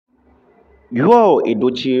Yul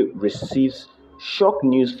Edochie receives shock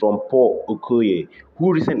news from Paul Okoye,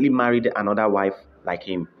 who recently married another wife like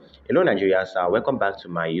him. Hello, Nigerians. Welcome back to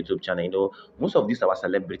my YouTube channel. Most of these our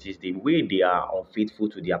celebrities, the way they are unfaithful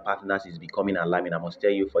to their partners is becoming alarming. I must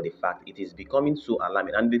tell you for the fact it is becoming so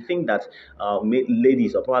alarming. And they think that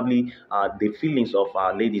ladies, or probably the feelings of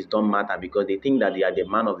ladies don't matter because they think that they are the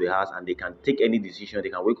man of the house and they can take any decision. They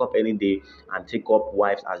can wake up any day and take up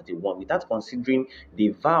wives as they want without considering the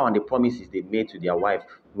vow and the promises they made to their wife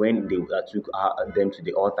when they took them to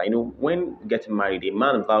the altar. When getting married, a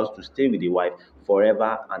man vows to stay with the wife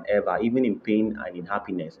forever and ever, even in pain and in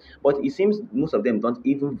happiness. But it seems most of them don't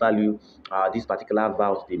even value these particular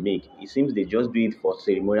vows they make. It seems they just do it for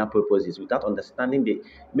ceremonial purposes without understanding the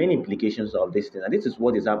many implications of this thing. And this is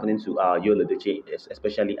what is happening to Yul Edochie,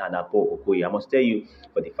 especially and Paul Okoye. I must tell you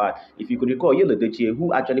for the fact, if you could recall, Yul Edochie,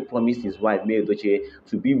 who actually promised his wife May Edochie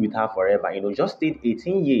to be with her forever, just stayed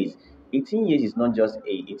 18 years. 18 years is not just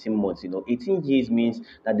 18 months. 18 years means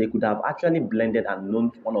that they could have actually blended and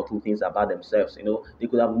known one or two things about themselves. They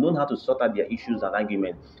could have known how to sort out their issues and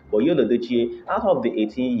arguments. But Yul Edochie, out of the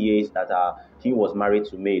 18 years that he was married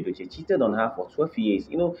to May Edochie, cheated on her for 12 years.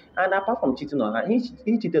 And apart from cheating on her,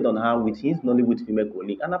 he cheated on her with his Nollywood female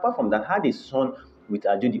colleague. And apart from that, had a son with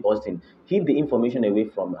Judy Austin, hid the information away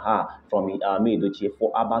from her, from May Edochie,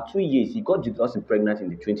 for about 2 years. He got Judy Austin pregnant in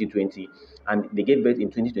the 2020, and they gave birth in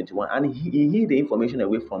 2021. And he hid the information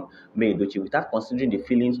away from May Edochie without considering the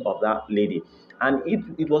feelings of that lady. And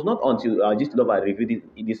it was not until Gist Lover revealed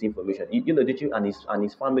this information. Edochie and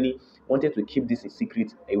his family wanted to keep this a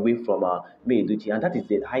secret away from May Edochie, and that is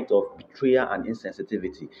the height of betrayal and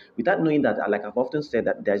insensitivity. Without knowing that, like I've often said,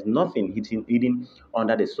 that there's nothing hidden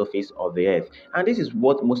under the surface of the earth. And this is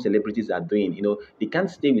what most celebrities are doing. They can't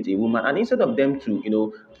stay with a woman, and instead of them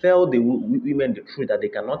to tell the women the truth that they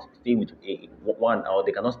cannot stay with one, or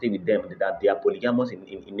they cannot stay with them, that they are polygamous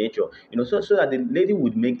in nature, so that the lady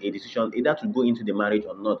would make a decision either to go into the marriage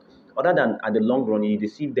or not. Other than at the long run, you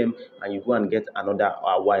deceive them and you go and get another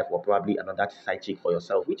wife, or probably another side chick for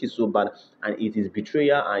yourself, which is so bad. And it is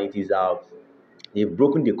betrayal, and it is they've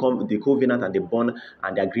broken the covenant and the bond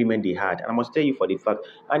and the agreement they had. And I must tell you for the fact,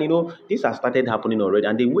 and this has started happening already.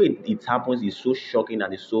 And the way it happens is so shocking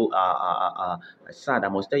and it's so sad. I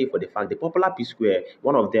must tell you for the fact, the popular P Square,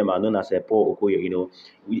 one of them are known as Paul Okoye.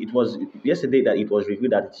 It was yesterday that it was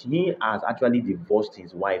revealed that he has actually divorced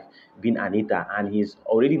his wife, being Anita, and he's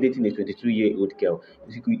already dating a 22-year-old girl.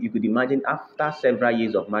 You could imagine, after several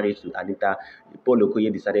years of marriage to Anita, Paul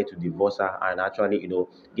Okoye decided to divorce her and actually,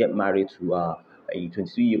 get married to a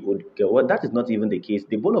 22-year-old girl. Well, that is not even the case.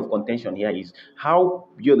 The bone of contention here is how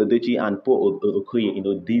Yul Edochie and Paul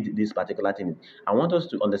Okoye, did this particular thing. I want us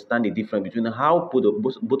to understand the difference between how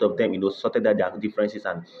both of them, sorted out their differences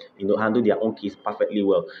and, handled their own case perfectly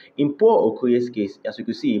well. In Paul Okoye's case, as you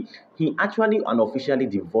can see, he actually unofficially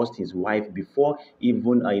divorced his wife before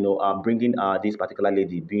even, bringing this particular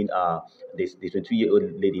lady, being this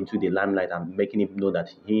 22-year-old lady, into the limelight and making him know that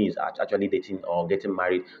he is actually dating or getting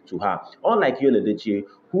married to her. Unlike Yul Edochie,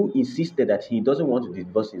 who insisted that he doesn't want to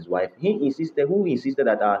divorce his wife, who insisted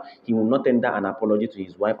that he will not tender an apology to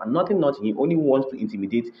his wife, and nothing, he only wants to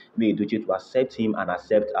intimidate May Edochie to accept him and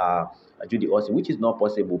accept Judy Austin, which is not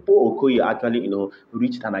possible. Paul Okoye actually,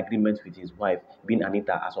 reached an agreement with his wife, being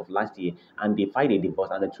Anita, as of last year, and they filed a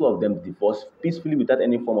divorce, and the two of them divorced peacefully without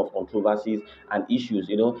any form of controversies and issues,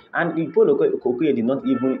 And Paul Okoye did not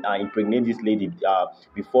even impregnate this lady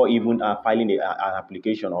before even filing an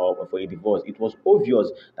application or for a divorce. It was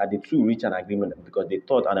obvious that the two reached an agreement because they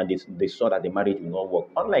thought and they saw that the marriage would not work.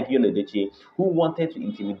 Unlike Yul Edochie, who wanted to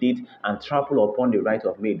intimidate and trample upon the right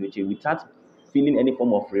of May Edochie without feeling any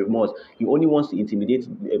form of remorse. He only wants to intimidate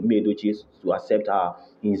May Edochie to accept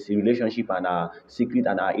his relationship and secret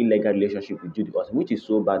and illegal relationship with Judy Austin, which is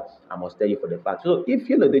so bad, I must tell you for the fact. So if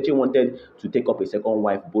Yul Edochie wanted to take up a second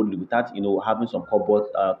wife boldly without, having some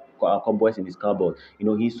cowboys in his cupboard,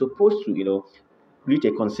 he's supposed to, reach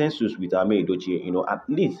a consensus with May Edochie, at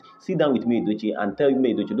least sit down with May Edochie and tell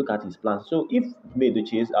May Edochie, look at his plans. So if May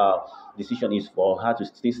Edochie's decision is for her to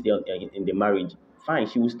stay in the marriage, fine,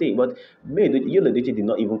 she will stay. But Yul Edochie did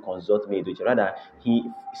not even consult May Edochie. Rather, he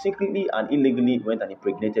secretly and illegally went and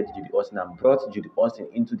impregnated Judy Austin and brought Judy Austin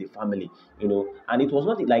into the family, And it was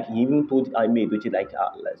not like he even told May Edochie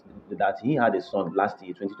that he had a son last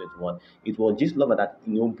year, 2021. It was just lover that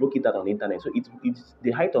broke it out on the internet. So it's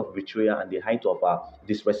the height of betrayal and the height of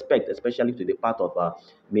disrespect, especially to the part of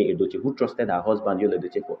May Edochie, who trusted her husband Yul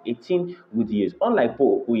Edochie for 18 good years. Unlike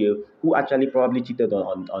Paul Okoye, who actually probably cheated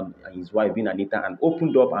on his wife, being Anita, and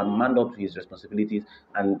opened up and manned up to his responsibilities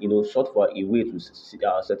and sought for a way to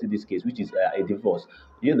settle this case, which is a divorce.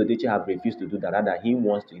 Yul Edochie have refused to do that. Rather, he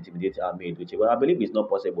wants to intimidate May Edochie. Well, I believe it's not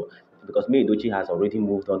possible because May Edochie has already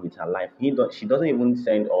moved on with her life. She doesn't even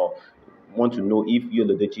send or want to know if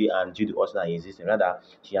Yul Edochie and Judy Austin are existing. Rather,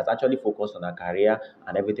 she has actually focused on her career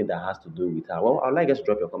and everything that has to do with her. Well, I'd like us to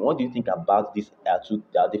drop your comment. What do you think about these two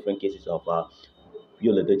different cases of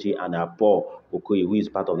Yul Edochie and Paul Okoye, who is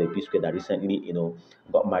part of the P Square that recently,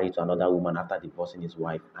 got married to another woman after divorcing his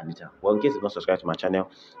wife, Anita? Well, in case you're not subscribed to my channel,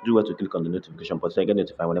 do well to click on the notification button so you get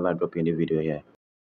notified whenever I drop a new video here.